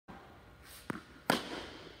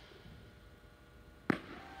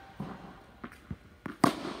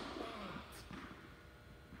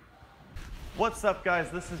What's up,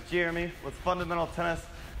 guys? This is Jeremy with Fundamental Tennis.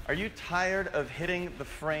 Are you tired of hitting the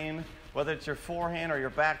frame, whether it's your forehand or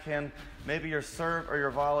your backhand, maybe your serve or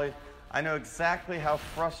your volley? I know exactly how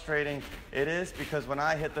frustrating it is because when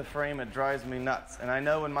I hit the frame, it drives me nuts. And I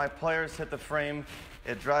know when my players hit the frame,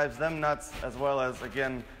 it drives them nuts as well as,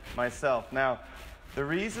 again, myself. Now, the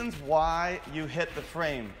reasons why you hit the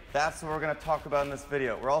frame, that's what we're going to talk about in this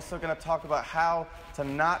video. We're also going to talk about how to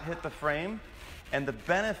not hit the frame and the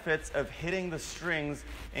benefits of hitting the strings,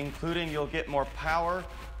 including you'll get more power,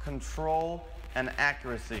 control, and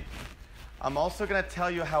accuracy. I'm also going to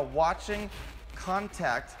tell you how watching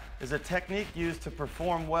contact is a technique used to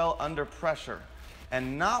perform well under pressure.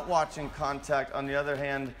 And not watching contact, on the other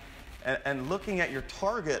hand, and looking at your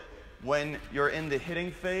target when you're in the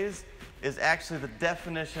hitting phase is actually the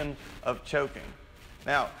definition of choking.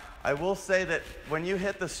 Now, I will say that when you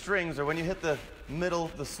hit the strings or when you hit the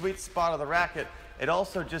middle, the sweet spot of the racket, it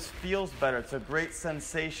also just feels better. It's a great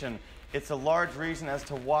sensation. It's a large reason as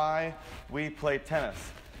to why we play tennis.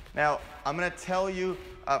 Now, I'm going to tell you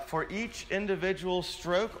for each individual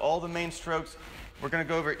stroke, all the main strokes, we're going to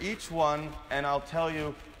go over each one and I'll tell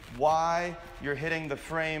you why you're hitting the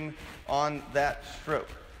frame on that stroke.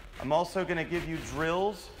 I'm also going to give you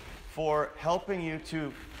drills for helping you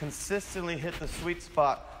to consistently hit the sweet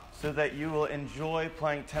spot so that you will enjoy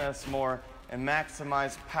playing tennis more and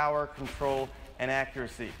maximize power, control, and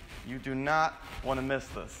accuracy. You do not want to miss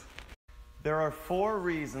this. There are 4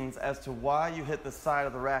 reasons as to why you hit the side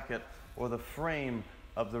of the racket or the frame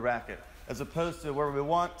of the racket, as opposed to where we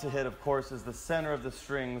want to hit, of course, is the center of the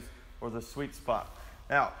strings or the sweet spot.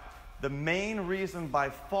 Now, the main reason by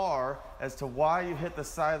far as to why you hit the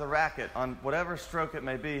side of the racket on whatever stroke it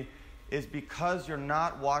may be is because you're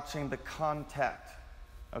not watching the contact.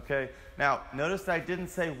 Okay? Now, notice I didn't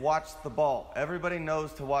say watch the ball. Everybody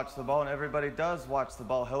knows to watch the ball and everybody does watch the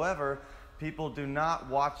ball. However, people do not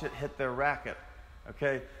watch it hit their racket.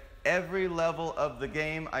 Okay? Every level of the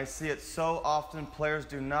game, I see it so often, players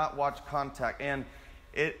do not watch contact. And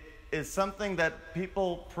it is something that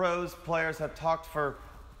people, pros, players have talked for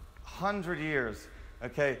 100 years.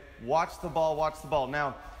 Okay? Watch the ball, watch the ball.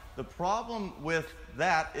 Now, the problem with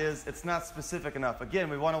that is it's not specific enough. Again,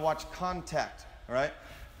 we want to watch contact, all right?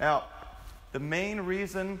 Now, the main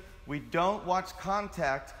reason we don't watch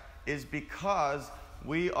contact is because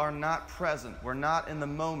we are not present. We're not in the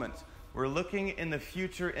moment. We're looking in the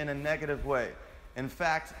future in a negative way. In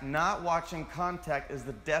fact, not watching contact is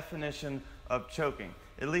the definition of choking,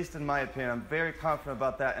 at least in my opinion. I'm very confident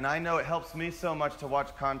about that, and I know it helps me so much to watch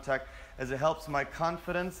contact as it helps my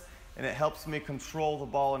confidence and it helps me control the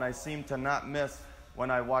ball, and I seem to not miss when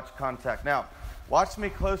I watch contact. Now, watch me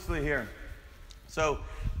closely here. So,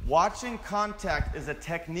 watching contact is a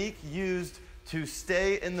technique used to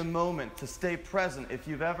stay in the moment, to stay present. If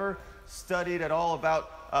you've ever studied at all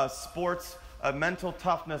about sports, mental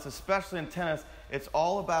toughness, especially in tennis, it's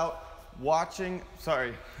all about watching,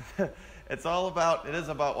 it is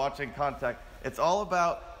about watching contact. It's all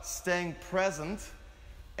about staying present,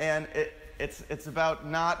 and it's about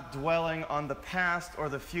not dwelling on the past or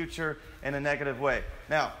the future in a negative way.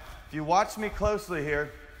 Now, if you watch me closely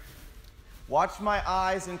here, watch my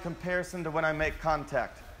eyes in comparison to when I make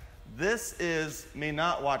contact. This is me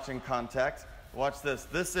not watching contact. Watch this.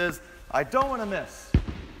 This is, I don't want to miss.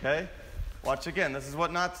 Okay? Watch again. This is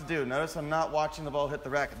what not to do. Notice I'm not watching the ball hit the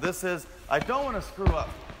racket. This is, I don't want to screw up.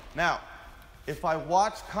 Now, if I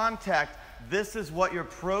watch contact, this is what you're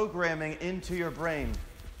programming into your brain.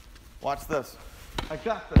 Watch this. I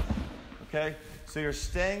got this. Okay? So you're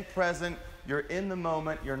staying present. You're in the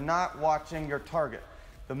moment. You're not watching your target.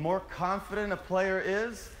 The more confident a player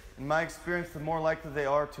is, in my experience, the more likely they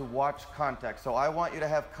are to watch contact. So I want you to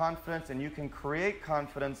have confidence, and you can create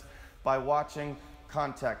confidence by watching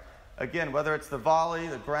contact. Again, whether it's the volley,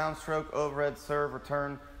 the ground stroke, overhead serve,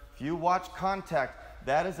 return, if you watch contact,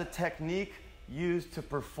 that is a technique used to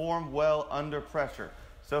perform well under pressure.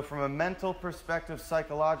 So from a mental perspective,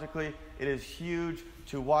 psychologically, it is huge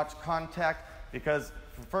to watch contact because,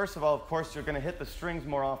 first of all, of course, you're going to hit the strings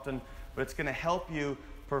more often, but it's going to help you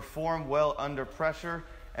perform well under pressure.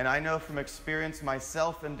 And I know from experience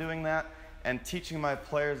myself in doing that and teaching my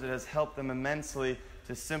players, it has helped them immensely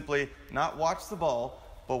to simply not watch the ball,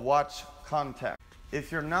 but watch contact.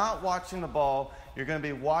 If you're not watching the ball, you're going to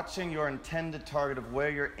be watching your intended target of where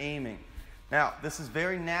you're aiming. Now, this is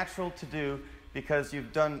very natural to do because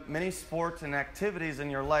you've done many sports and activities in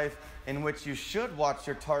your life in which you should watch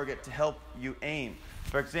your target to help you aim.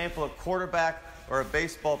 For example, a quarterback or a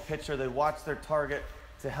baseball pitcher, they watch their target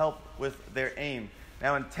to help with their aim.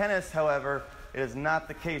 Now in tennis, however, it is not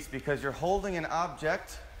the case because you're holding an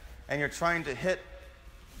object and you're trying to hit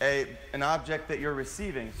an object that you're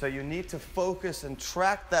receiving. So you need to focus and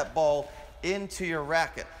track that ball into your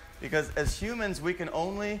racket. Because as humans, we can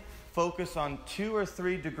only focus on 2 or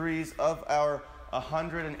 3 degrees of our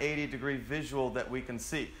 180-degree visual that we can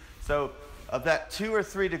see. So of that 2 or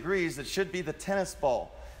 3 degrees, it should be the tennis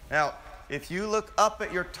ball. Now, if you look up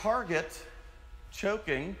at your target,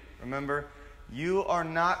 choking, remember, you are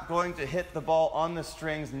not going to hit the ball on the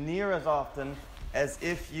strings near as often as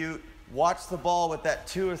if you watch the ball with that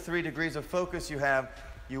 2 or 3 degrees of focus you have.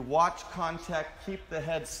 You watch contact, keep the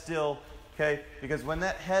head still, okay? Because when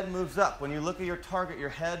that head moves up, when you look at your target, your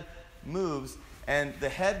head moves, and the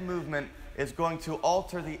head movement is going to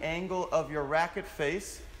alter the angle of your racket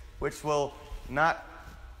face, which will not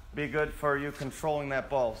be good for you controlling that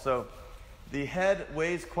ball. So the head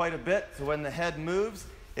weighs quite a bit, so when the head moves,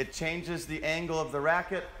 it changes the angle of the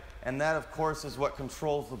racket, and that, of course, is what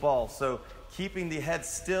controls the ball. So keeping the head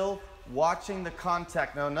still, watching the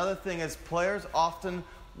contact. Now, another thing is players often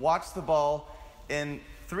watch the ball in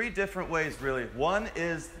 3 different ways, really. One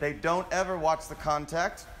is they don't ever watch the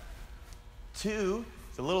contact. 2,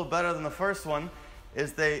 it's a little better than the first one,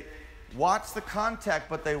 is they watch the contact,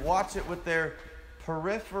 but they watch it with their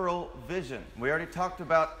peripheral vision. We already talked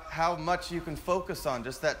about how much you can focus on,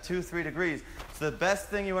 just that 2-3 degrees. So the best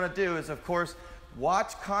thing you want to do is, of course,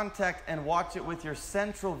 watch contact and watch it with your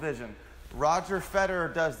central vision. Roger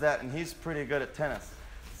Federer does that, and he's pretty good at tennis.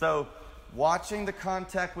 So watching the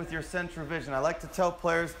contact with your central vision. I like to tell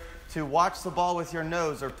players to watch the ball with your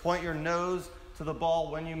nose, or point your nose to the ball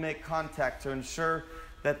when you make contact to ensure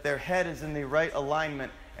that their head is in the right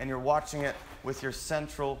alignment and you're watching it with your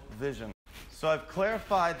central vision. So I've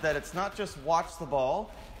clarified that it's not just watch the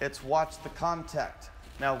ball, it's watch the contact.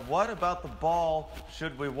 Now, what about the ball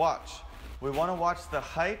should we watch? We want to watch the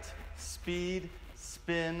height, speed,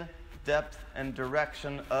 spin, depth, and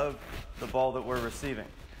direction of the ball that we're receiving.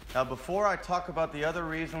 Now, before I talk about the other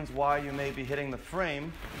reasons why you may be hitting the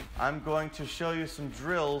frame, I'm going to show you some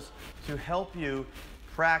drills to help you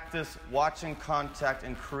practice watching contact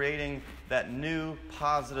and creating that new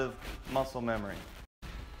positive muscle memory.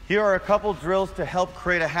 Here are a couple drills to help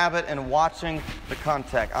create a habit in watching the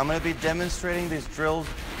contact. I'm going to be demonstrating these drills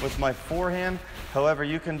with my forehand. However,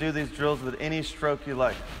 you can do these drills with any stroke you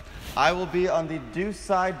like. I will be on the deuce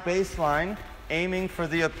side baseline, aiming for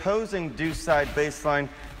the opposing deuce side baseline,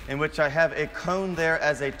 in which I have a cone there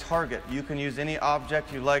as a target. You can use any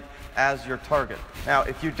object you like as your target. Now,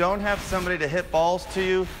 if you don't have somebody to hit balls to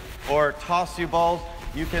you or toss you balls,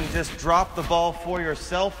 you can just drop the ball for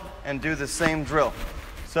yourself and do the same drill.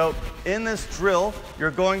 So in this drill,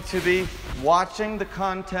 you're going to be watching the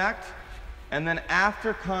contact, and then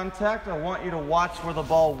after contact, I want you to watch where the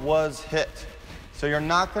ball was hit. So you're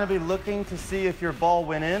not going to be looking to see if your ball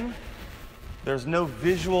went in. There's no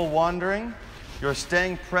visual wandering. You're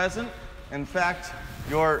staying present. In fact,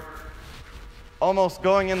 you're almost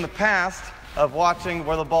going in the past of watching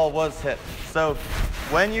where the ball was hit. So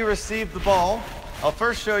when you receive the ball, I'll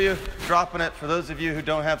first show you dropping it for those of you who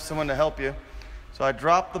don't have someone to help you. So I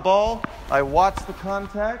drop the ball, I watch the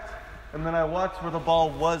contact, and then I watch where the ball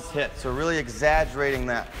was hit. So really exaggerating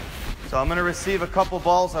that. So I'm going to receive a couple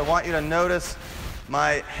balls. I want you to notice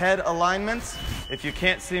my head alignments. If you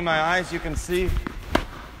can't see my eyes, you can see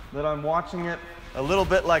that I'm watching it a little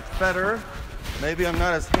bit like Federer. Maybe I'm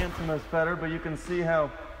not as handsome as Federer, but you can see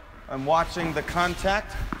how I'm watching the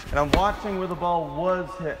contact, and I'm watching where the ball was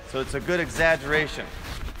hit. So it's a good exaggeration.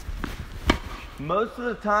 Most of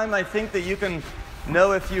the time, I think that you can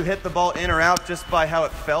know if you hit the ball in or out just by how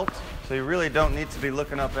it felt. So you really don't need to be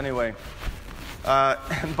looking up anyway.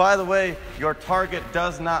 And by the way, your target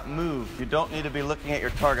does not move. You don't need to be looking at your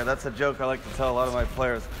target. That's a joke I like to tell a lot of my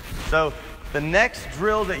players. So the next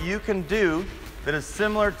drill that you can do that is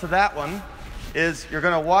similar to that one is you're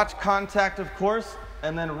going to watch contact, of course,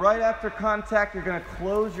 and then right after contact, you're going to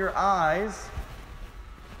close your eyes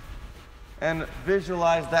and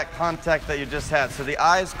visualize that contact that you just had. So the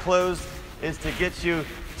eyes closed is to get you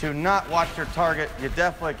to not watch your target. You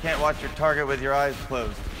definitely can't watch your target with your eyes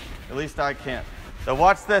closed. At least I can't. So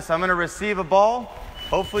watch this. I'm going to receive a ball.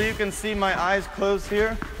 Hopefully you can see my eyes closed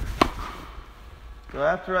here. So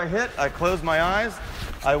after I hit, I close my eyes.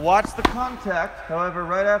 I watch the contact. However,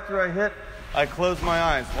 right after I hit, I close my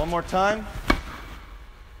eyes. One more time.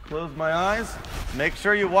 Close my eyes. Make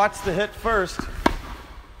sure you watch the hit first.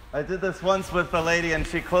 I did this once with a lady and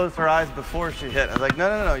she closed her eyes before she hit. I was like,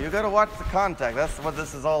 no, you got to watch the contact. That's what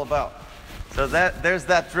this is all about. So there's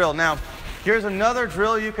that drill. Now, here's another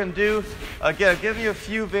drill you can do. Again, I'll give you a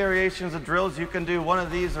few variations of drills. You can do one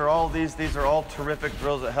of these or all of these. These are all terrific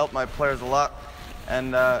drills that help my players a lot.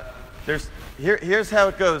 And here's how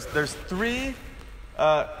it goes. There's 3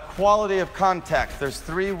 quality of contact. There's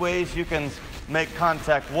 3 ways you can make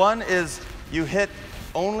contact. One is you hit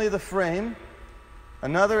only the frame.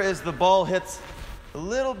 Another is the ball hits a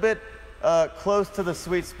little bit close to the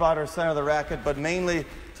sweet spot or center of the racket, but mainly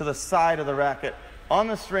to the side of the racket. On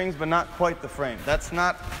the strings, but not quite the frame. That's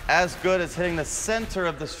not as good as hitting the center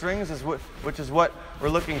of the strings, which is what we're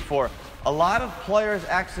looking for. A lot of players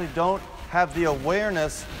actually don't have the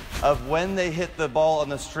awareness of when they hit the ball on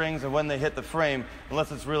the strings and when they hit the frame,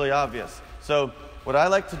 unless it's really obvious. So what I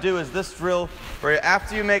like to do is this drill, where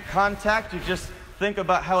after you make contact, you just think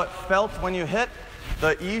about how it felt when you hit.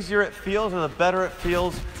 The easier it feels, or the better it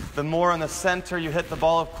feels, the more in the center you hit the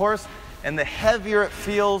ball, of course, and the heavier it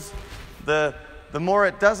feels, the more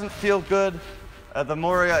it doesn't feel good, the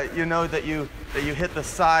more you know that you hit the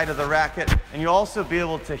side of the racket, and you'll also be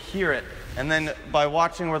able to hear it. And then by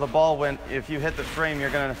watching where the ball went, if you hit the frame, you're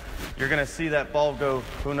gonna see that ball go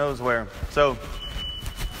who knows where. So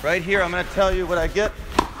right here, I'm gonna tell you what I get.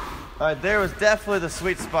 All right, there was definitely the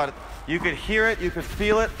sweet spot. You could hear it, you could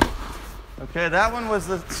feel it. Okay, that one was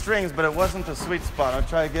the strings, but it wasn't the sweet spot. I'll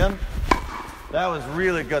try again. That was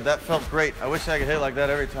really good. That felt great. I wish I could hit like that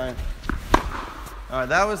every time. All right,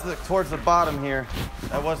 that was towards the bottom here.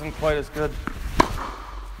 That wasn't quite as good.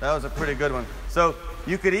 That was a pretty good one. So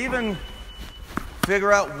you could even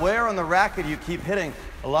figure out where on the racket you keep hitting.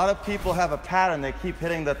 A lot of people have a pattern. They keep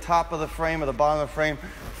hitting the top of the frame or the bottom of the frame.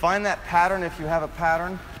 Find that pattern if you have a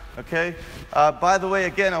pattern, okay? By the way,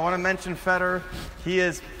 again, I want to mention Federer. He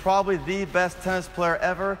is probably the best tennis player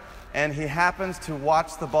ever, and he happens to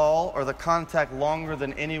watch the ball or the contact longer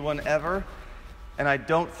than anyone ever, and I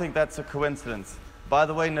don't think that's a coincidence. By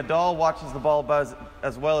the way, Nadal watches the ball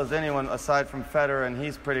as well as anyone aside from Federer, and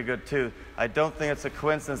he's pretty good too. I don't think it's a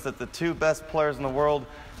coincidence that the 2 best players in the world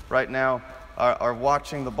right now are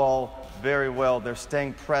watching the ball very well. They're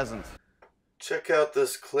staying present. Check out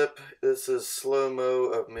this clip. This is slow-mo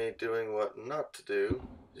of me doing what not to do.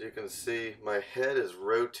 As you can see, my head is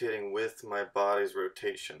rotating with my body's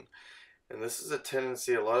rotation. And this is a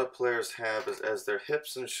tendency a lot of players have, is as their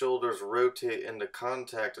hips and shoulders rotate into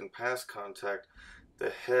contact and past contact,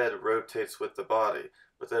 the head rotates with the body,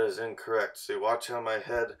 but that is incorrect. So you watch how my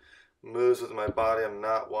head moves with my body. I'm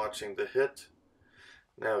not watching the hit.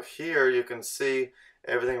 Now here you can see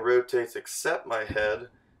everything rotates except my head.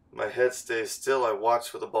 My head stays still. I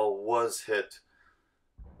watch where the ball was hit.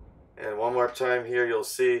 And one more time here, you'll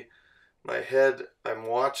see my head, I'm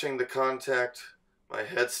watching the contact. My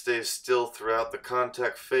head stays still throughout the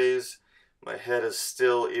contact phase. My head is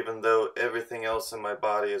still even though everything else in my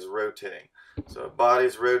body is rotating. So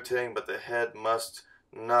body's rotating, but the head must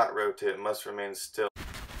not rotate. It must remain still.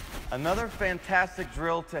 Another fantastic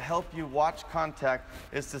drill to help you watch contact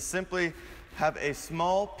is to simply have a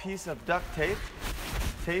small piece of duct tape,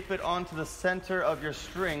 tape it onto the center of your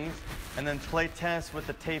strings, and then play tennis with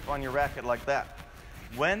the tape on your racket like that.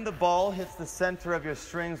 When the ball hits the center of your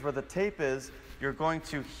strings where the tape is, you're going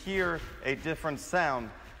to hear a different sound.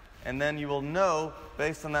 And then you will know,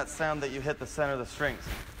 based on that sound, that you hit the center of the strings.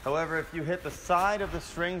 However, if you hit the side of the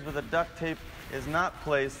strings where the duct tape is not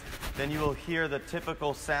placed, then you will hear the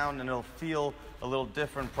typical sound and it'll feel a little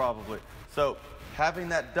different probably. So having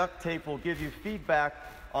that duct tape will give you feedback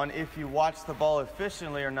on if you watch the ball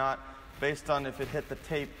efficiently or not, based on if it hit the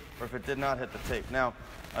tape or if it did not hit the tape. Now,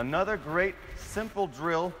 another great simple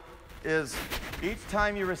drill is each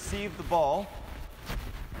time you receive the ball,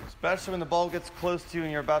 especially when the ball gets close to you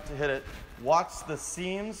and you're about to hit it, watch the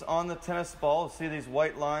seams on the tennis ball. See these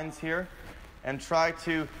white lines here? And try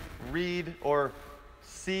to read or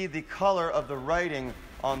see the color of the writing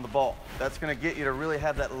on the ball. That's going to get you to really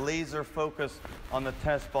have that laser focus on the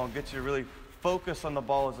tennis ball and get you to really focus on the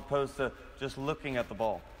ball as opposed to just looking at the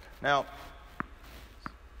ball. Now,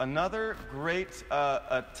 another great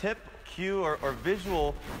tip, cue, or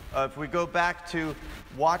visual, if we go back to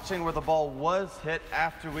watching where the ball was hit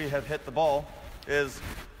after we have hit the ball, is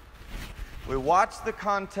we watch the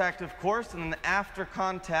contact, of course, and then after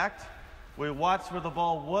contact, we watch where the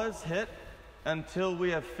ball was hit until we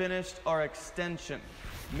have finished our extension.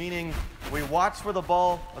 Meaning, we watch where the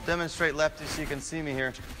ball, I'll demonstrate lefty so you can see me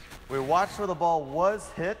here. We watch where the ball was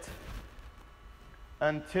hit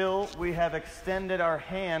until we have extended our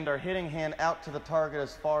hand, our hitting hand, out to the target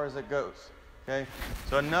as far as it goes. Okay?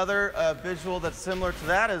 So another visual that's similar to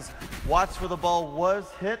that is watch where the ball was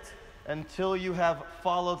hit until you have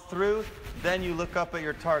followed through, then you look up at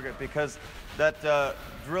your target, because that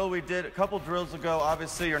drill we did a couple drills ago,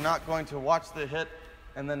 obviously you're not going to watch the hit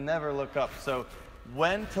and then never look up. So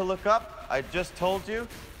when to look up, I just told you,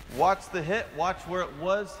 watch the hit, watch where it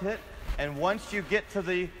was hit, and once you get to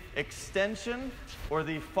the extension or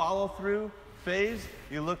the follow through phase,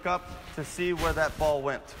 you look up to see where that ball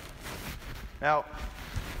went. Now,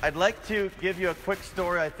 I'd like to give you a quick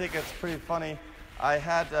story. I think it's pretty funny. I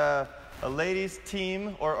had a ladies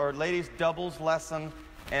team or ladies doubles lesson,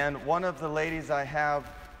 and one of the ladies I have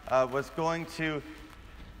was going to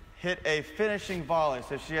hit a finishing volley.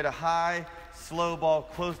 So she had a high, slow ball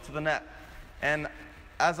close to the net. And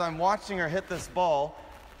as I'm watching her hit this ball,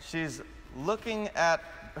 she's looking at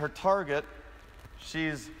her target,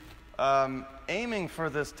 she's aiming for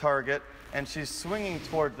this target, and she's swinging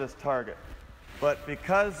toward this target. But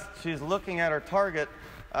because she's looking at her target,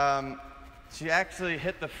 she actually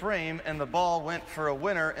hit the frame, and the ball went for a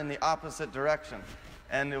winner in the opposite direction.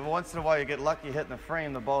 And once in a while you get lucky hitting the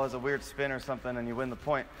frame, the ball has a weird spin or something, and you win the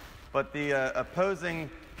point. But the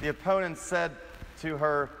opponent said to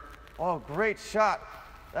her, "Oh, great shot.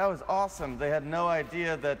 That was awesome." They had no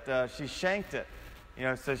idea that she shanked it. You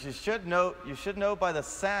know, so you should know by the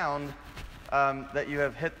sound that you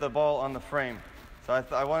have hit the ball on the frame. So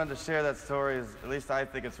I wanted to share that story. At least I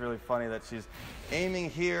think it's really funny that she's aiming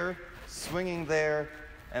here, swinging there,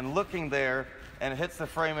 and looking there, and it hits the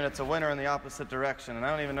frame, and it's a winner in the opposite direction. And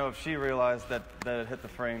I don't even know if she realized that it hit the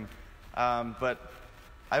frame. But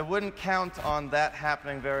I wouldn't count on that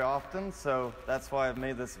happening very often, so that's why I've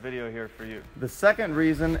made this video here for you. The second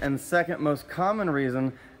reason, and second most common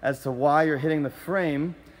reason as to why you're hitting the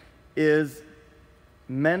frame, is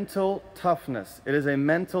mental toughness. It is a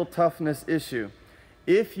mental toughness issue.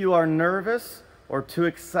 If you are nervous or too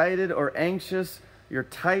excited or anxious, you're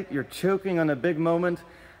tight, you're choking on a big moment,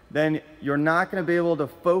 then you're not going to be able to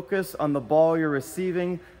focus on the ball you're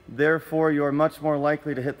receiving. Therefore, you're much more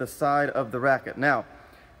likely to hit the side of the racket. Now,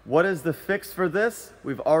 what is the fix for this?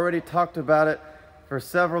 We've already talked about it for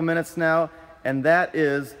several minutes now, and that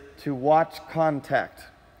is to watch contact.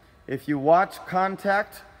 If you watch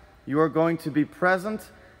contact, you are going to be present.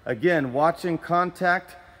 Again, watching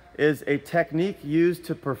contact is a technique used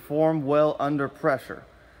to perform well under pressure.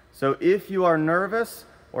 So if you are nervous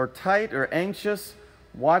or tight or anxious,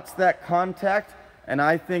 watch that contact, and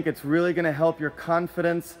I think it's really going to help your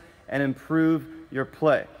confidence and improve your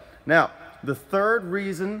play. Now, the third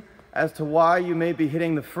reason as to why you may be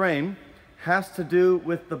hitting the frame has to do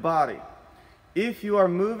with the body. If you are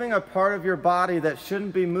moving a part of your body that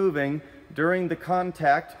shouldn't be moving during the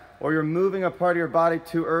contact, or you're moving a part of your body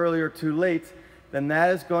too early or too late, then that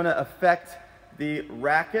is going to affect the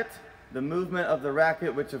racket, the movement of the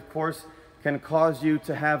racket, which of course can cause you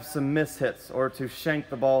to have some mishits or to shank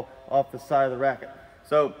the ball off the side of the racket.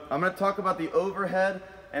 So I'm going to talk about the overhead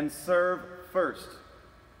and serve first.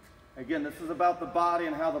 Again, this is about the body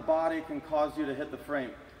and how the body can cause you to hit the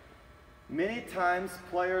frame. Many times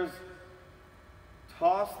players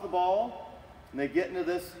toss the ball and they get into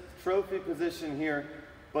this trophy position here,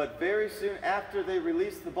 but very soon after they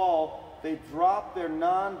release the ball, they drop their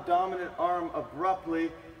non-dominant arm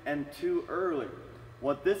abruptly and too early.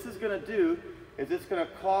 What this is going to do is it's going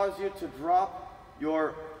to cause you to drop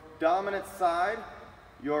your dominant side,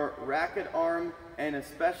 your racket arm, and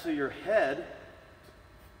especially your head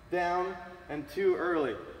down and too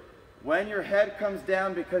early. When your head comes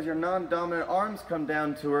down because your non-dominant arms come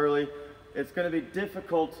down too early, it's going to be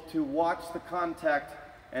difficult to watch the contact.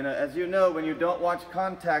 And as you know, when you don't watch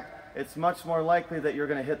contact, it's much more likely that you're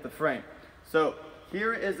going to hit the frame. So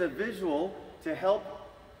here is a visual to help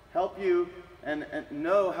you and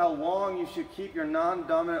know how long you should keep your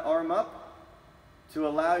non-dominant arm up to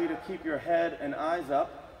allow you to keep your head and eyes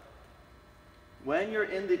up. When you're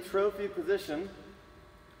in the trophy position,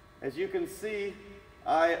 as you can see,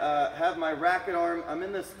 I have my racket arm. I'm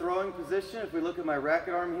in this throwing position. If we look at my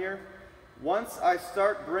racket arm here, once I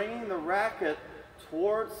start bringing the racket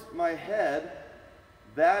towards my head,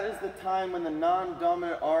 that is the time when the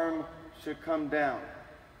non-dominant arm should come down.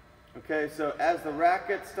 Okay, so as the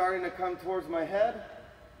racket's starting to come towards my head,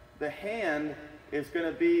 the hand is going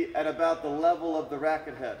to be at about the level of the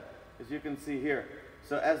racket head, as you can see here.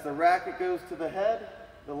 So as the racket goes to the head,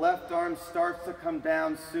 the left arm starts to come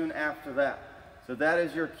down soon after that. So that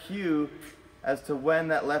is your cue as to when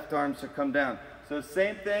that left arm should come down. So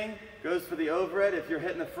same thing goes for the overhead. If you're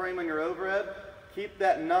hitting the frame on your overhead, keep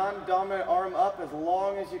that non-dominant arm up as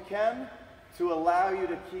long as you can to allow you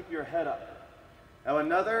to keep your head up. Now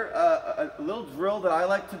another a little drill that I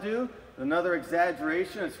like to do, another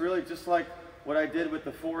exaggeration, it's really just like what I did with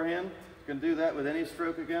the forehand. You can do that with any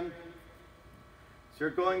stroke again. So you're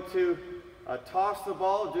going to toss the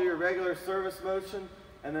ball, do your regular service motion,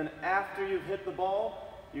 and then after you've hit the ball,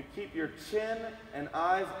 you keep your chin and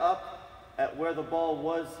eyes up at where the ball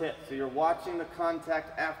was hit. So you're watching the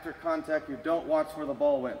contact after contact. You don't watch where the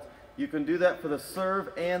ball went. You can do that for the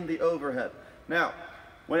serve and the overhead. Now,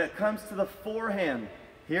 When it comes to the forehand,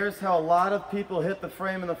 here's how a lot of people hit the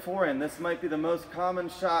frame in the forehand. This might be the most common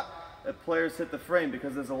shot that players hit the frame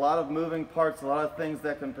because there's a lot of moving parts, a lot of things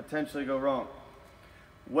that can potentially go wrong.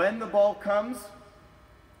 When the ball comes,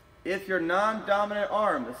 if your non-dominant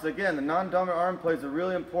arm, this is again, the non-dominant arm plays a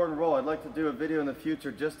really important role. I'd like to do a video in the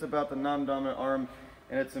future just about the non-dominant arm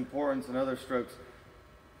and its importance in other strokes.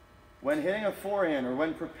 When hitting a forehand or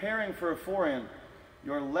when preparing for a forehand,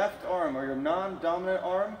 your left arm or your non-dominant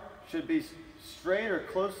arm should be straight or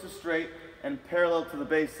close to straight and parallel to the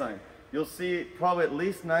baseline. You'll see probably at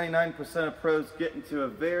least 99% of pros get into a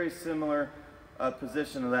very similar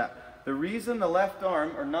position of that. The reason the left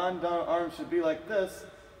arm or non-dominant arm should be like this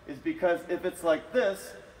is because if it's like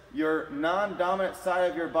this, your non-dominant side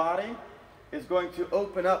of your body is going to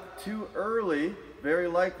open up too early, very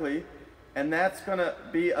likely, and that's going to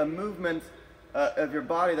be a movement of your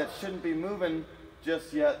body that shouldn't be moving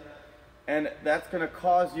just yet, and that's going to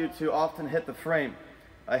cause you to often hit the frame.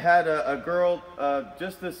 I had a girl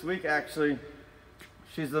just this week actually.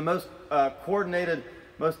 She's the most coordinated,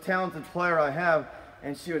 most talented player I have,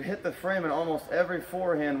 and she would hit the frame in almost every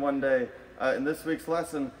forehand one day in this week's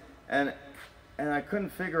lesson, and I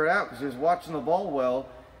couldn't figure it out because she was watching the ball well,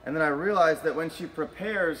 and then I realized that when she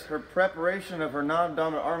prepares, her preparation of her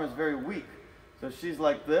non-dominant arm is very weak. So she's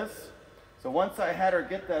like this. So once I had her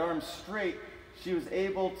get that arm straight, she was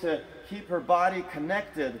able to keep her body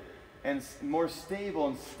connected and more stable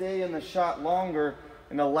and stay in the shot longer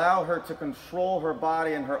and allow her to control her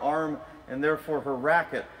body and her arm and therefore her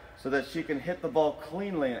racket so that she can hit the ball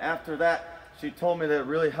cleanly. And after that, she told me that it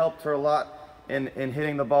really helped her a lot in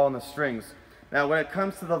hitting the ball in the strings. Now when it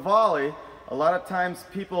comes to the volley, a lot of times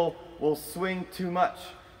people will swing too much.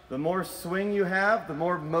 The more swing you have, the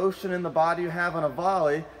more motion in the body you have on a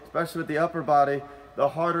volley, especially with the upper body, the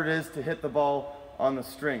harder it is to hit the ball on the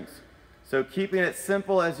strings. So keeping it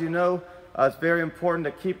simple, as you know, it's very important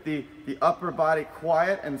to keep the upper body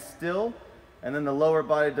quiet and still, and then the lower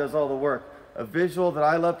body does all the work. A visual that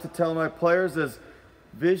I love to tell my players is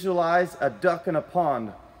visualize a duck in a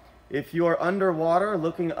pond. If you are underwater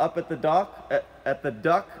looking up at the duck,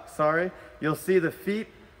 you'll see the feet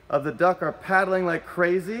of the duck are paddling like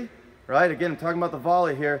crazy, right? Again, I'm talking about the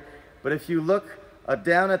volley here, but if you look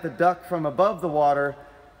down at the duck from above the water,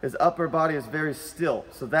 his upper body is very still.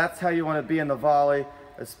 So that's how you want to be in the volley,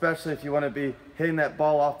 especially if you want to be hitting that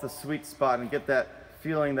ball off the sweet spot and get that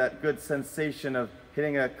feeling, that good sensation of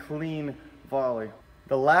hitting a clean volley.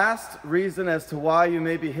 The last reason as to why you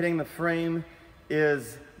may be hitting the frame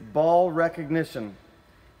is ball recognition.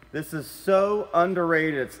 This is so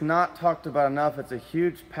underrated. It's not talked about enough. It's a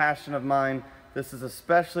huge passion of mine. This is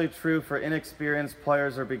especially true for inexperienced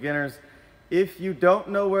players or beginners. If you don't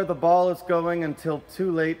know where the ball is going until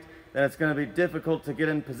too late, then it's going to be difficult to get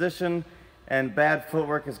in position, and bad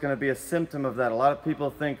footwork is going to be a symptom of that. A lot of people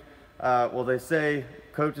think, well, they say,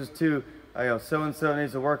 coaches too, so-and-so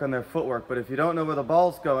needs to work on their footwork, but if you don't know where the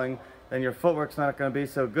ball's going, then your footwork's not going to be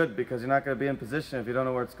so good because you're not going to be in position if you don't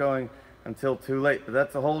know where it's going until too late. But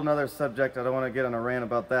that's a whole nother subject. I don't want to get on a rant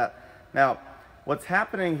about that. Now, what's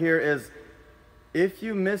happening here is if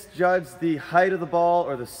you misjudge the height of the ball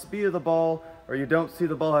or the speed of the ball, or you don't see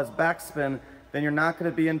the ball has backspin, then you're not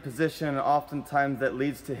going to be in position, and oftentimes that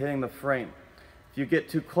leads to hitting the frame. If you get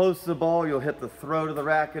too close to the ball, you'll hit the throat of the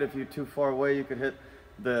racket. If you're too far away, you could hit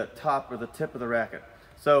the top or the tip of the racket.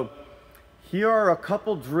 So here are a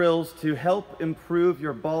couple drills to help improve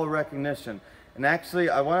your ball recognition. And actually,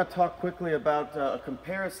 I want to talk quickly about a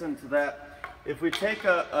comparison to that. If we take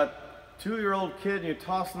a 2-year-old kid and you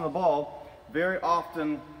toss them the ball, very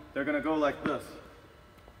often they're going to go like this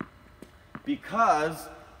because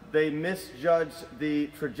they misjudge the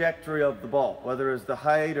trajectory of the ball, whether it's the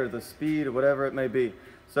height or the speed or whatever it may be.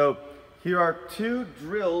 So here are 2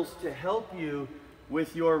 drills to help you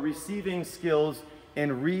with your receiving skills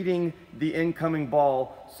in reading the incoming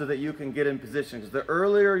ball so that you can get in position. Because the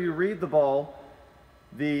earlier you read the ball,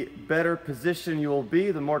 the better position you will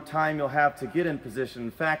be, the more time you'll have to get in position.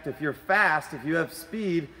 In fact, if you're fast, if you have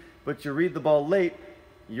speed, but you read the ball late,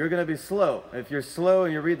 you're going to be slow. If you're slow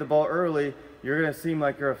and you read the ball early, you're going to seem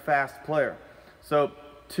like you're a fast player. So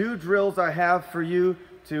 2 drills I have for you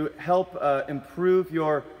to help improve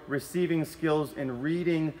your receiving skills in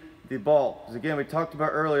reading the ball. Because again, we talked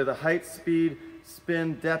about earlier, the height, speed,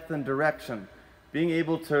 spin, depth, and direction. Being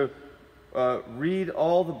able to read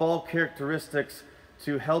all the ball characteristics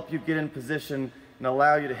to help you get in position and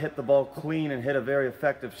allow you to hit the ball clean and hit a very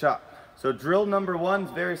effective shot. So drill number 1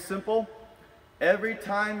 is very simple. Every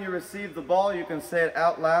time you receive the ball, you can say it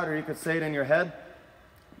out loud or you can say it in your head.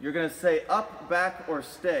 You're going to say up, back, or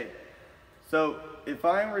stay. So if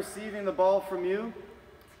I'm receiving the ball from you,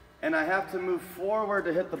 and I have to move forward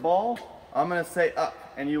to hit the ball, I'm going to say up.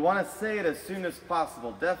 And you want to say it as soon as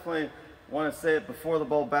possible. Definitely want to say it before the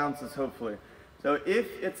ball bounces, hopefully. So if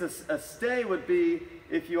it's a stay would be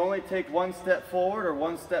if you only take one step forward or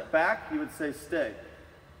one step back, you would say stay.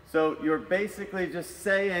 So you're basically just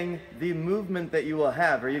saying the movement that you will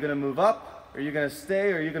have. Are you going to move up? Are you going to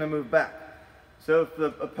stay? Or are you going to move back? So if the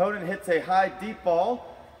opponent hits a high, deep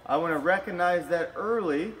ball, I want to recognize that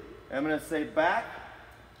early. I'm going to say back,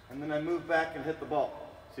 and then I move back and hit the ball.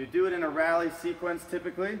 So you do it in a rally sequence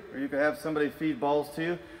typically, or you could have somebody feed balls to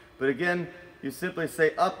you. But again, you simply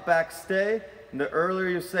say up, back, stay. And the earlier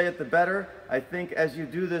you say it, the better. I think as you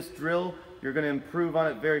do this drill, you're going to improve on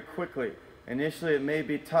it very quickly. Initially, it may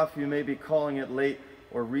be tough. You may be calling it late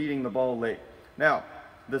or reading the ball late. Now,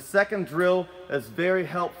 the second drill is very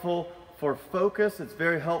helpful for focus. It's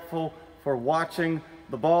very helpful for watching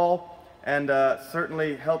the ball and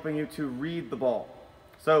certainly helping you to read the ball.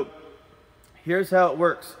 So here's how it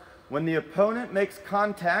works. When the opponent makes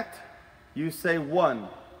contact, you say 1,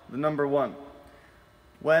 the number 1.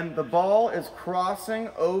 When the ball is crossing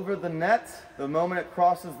over the net, the moment it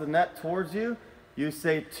crosses the net towards you, you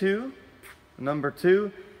say 2, number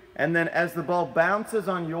 2. And then as the ball bounces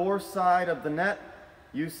on your side of the net,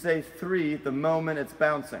 you say 3 the moment it's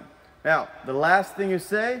bouncing. Now, the last thing you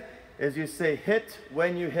say is you say hit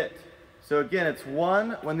when you hit. So again, it's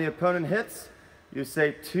 1 when the opponent hits. You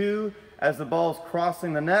say 2 as the ball is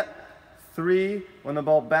crossing the net, 3 when the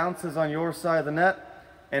ball bounces on your side of the net,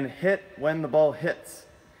 and hit when the ball hits.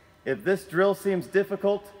 If this drill seems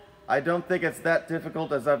difficult, I don't think it's that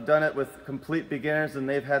difficult, as I've done it with complete beginners and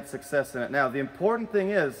they've had success in it. Now, the important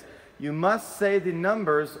thing is you must say the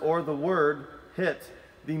numbers or the word hit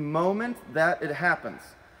the moment that it happens.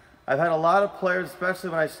 I've had a lot of players,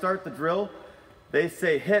 especially when I start the drill, they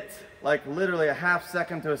say hit like literally a half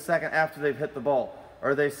second to a second after they've hit the ball.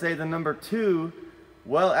 Or they say the number 2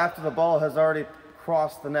 well after the ball has already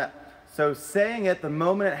crossed the net. So saying it the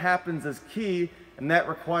moment it happens is key, and that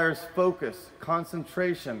requires focus,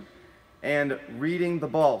 concentration, and reading the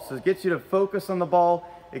ball. So it gets you to focus on the ball.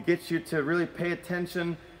 It gets you to really pay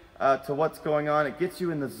attention to what's going on. It gets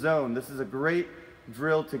you in the zone. This is a great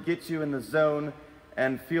drill to get you in the zone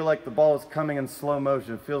and feel like the ball is coming in slow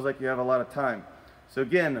motion. It feels like you have a lot of time. So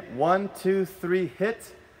again, 1, 2, 3,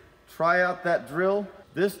 hit. Try out that drill.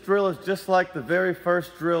 This drill is just like the very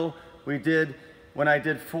first drill we did when I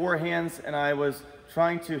did forehands and I was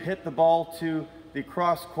trying to hit the ball to the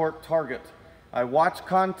cross-court target. I watched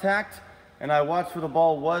contact and I watched where the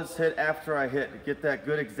ball was hit after I hit to get that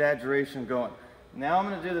good exaggeration going. Now I'm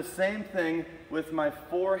going to do the same thing with my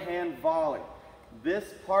forehand volley. This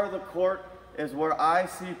part of the court is where I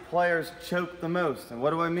see players choke the most. And what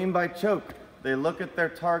do I mean by choke? They look at their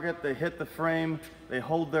target, they hit the frame, they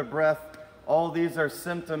hold their breath. All these are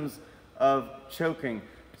symptoms of choking.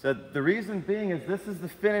 So the reason being is this is the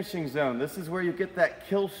finishing zone. This is where you get that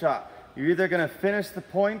kill shot. You're either going to finish the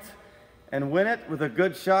point and win it with a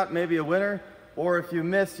good shot, maybe a winner, or if you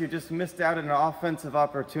miss, you just missed out on an offensive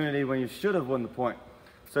opportunity when you should have won the point.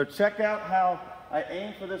 So check out how I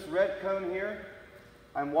aim for this red cone here.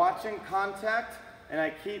 I'm watching contact, and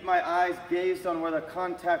I keep my eyes gazed on where the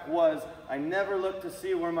contact was. I never look to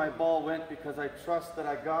see where my ball went because I trust that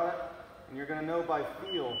I got it, and you're going to know by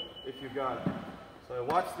feel if you got it. So I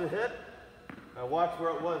watch the hit, and I watch where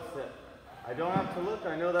it was hit. I don't have to look,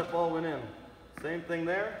 I know that ball went in. Same thing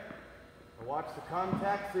there. I watch the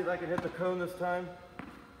contact, see if I can hit the cone this time.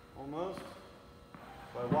 Almost.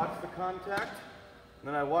 So I watch the contact, and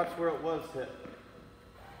then I watch where it was hit.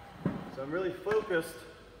 So I'm really focused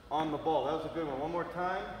on the ball. That was a good one. One more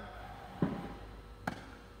time.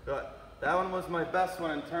 Good. That one was my best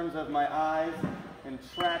one in terms of my eyes and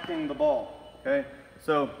tracking the ball. Okay?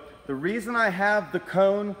 So the reason I have the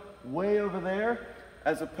cone way over there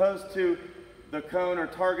as opposed to the cone or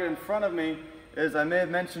target in front of me is, I may have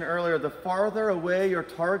mentioned earlier, the farther away your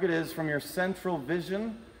target is from your central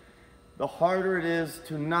vision, the harder it is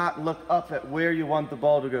to not look up at where you want the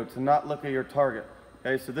ball to go, to not look at your target.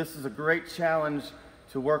 Okay, so this is a great challenge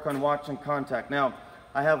to work on watching contact. Now,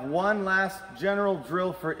 I have one last general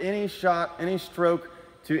drill for any shot, any stroke,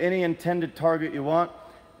 to any intended target you want,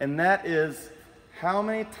 and that is how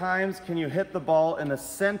many times can you hit the ball in the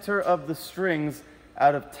center of the strings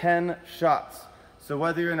out of 10 shots. So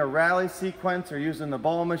whether you're in a rally sequence or using the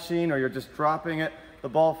ball machine or you're just dropping it, the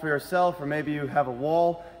ball for yourself, or maybe you have a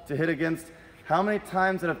wall to hit against, how many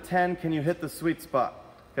times out of 10 can you hit the sweet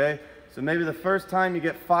spot? Okay, so maybe the first time you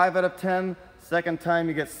get 5 out of 10, second time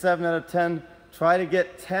you get 7 out of 10, try to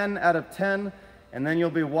get 10 out of 10, and then you'll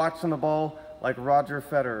be watching the ball like Roger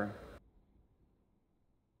Federer.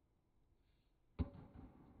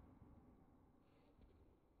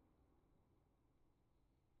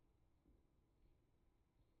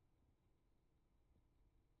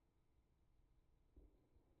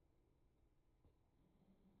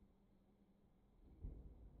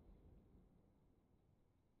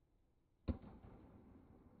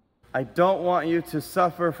 I don't want you to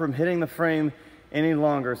suffer from hitting the frame any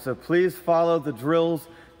longer. So please follow the drills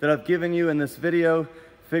that I've given you in this video.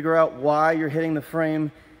 Figure out why you're hitting the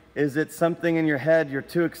frame. Is it something in your head? You're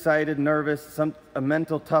too excited, nervous, a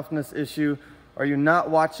mental toughness issue? Are you not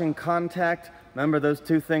watching contact? Remember, those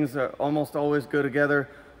two things are almost always go together.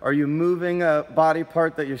 Are you moving a body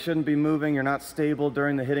part that you shouldn't be moving? You're not stable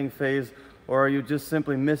during the hitting phase. Or are you just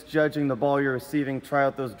simply misjudging the ball you're receiving? Try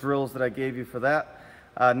out those drills that I gave you for that.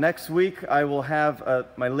 Next week, I will have,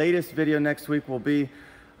 my latest video next week will be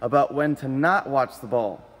about when to not watch the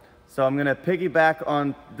ball. So I'm gonna piggyback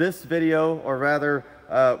on this video, or rather,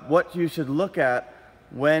 what you should look at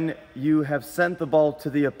when you have sent the ball to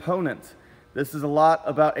the opponent. This is a lot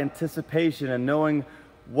about anticipation and knowing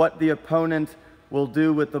what the opponent will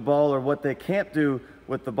do with the ball or what they can't do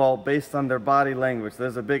with the ball based on their body language.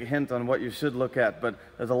 There's a big hint on what you should look at, but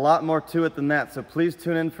there's a lot more to it than that. So please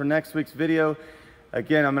tune in for next week's video.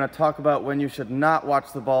 Again, I'm going to talk about when you should not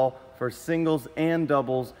watch the ball for singles and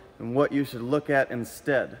doubles and what you should look at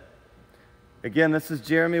instead. Again, this is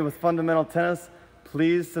Jeremy with Fundamental Tennis.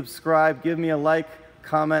 Please subscribe, give me a like,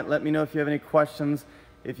 comment, let me know if you have any questions.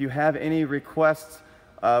 If you have any requests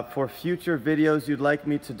for future videos you'd like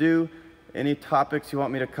me to do, any topics you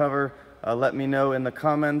want me to cover, let me know in the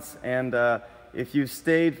comments. And if you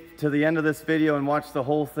stayed to the end of this video and watched the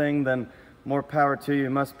whole thing, then more power to you. You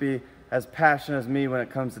must be as passionate as me when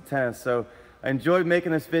it comes to tennis. So I enjoyed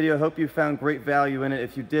making this video. I hope you found great value in it.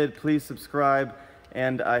 If you did, please subscribe,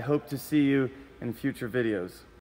 and I hope to see you in future videos.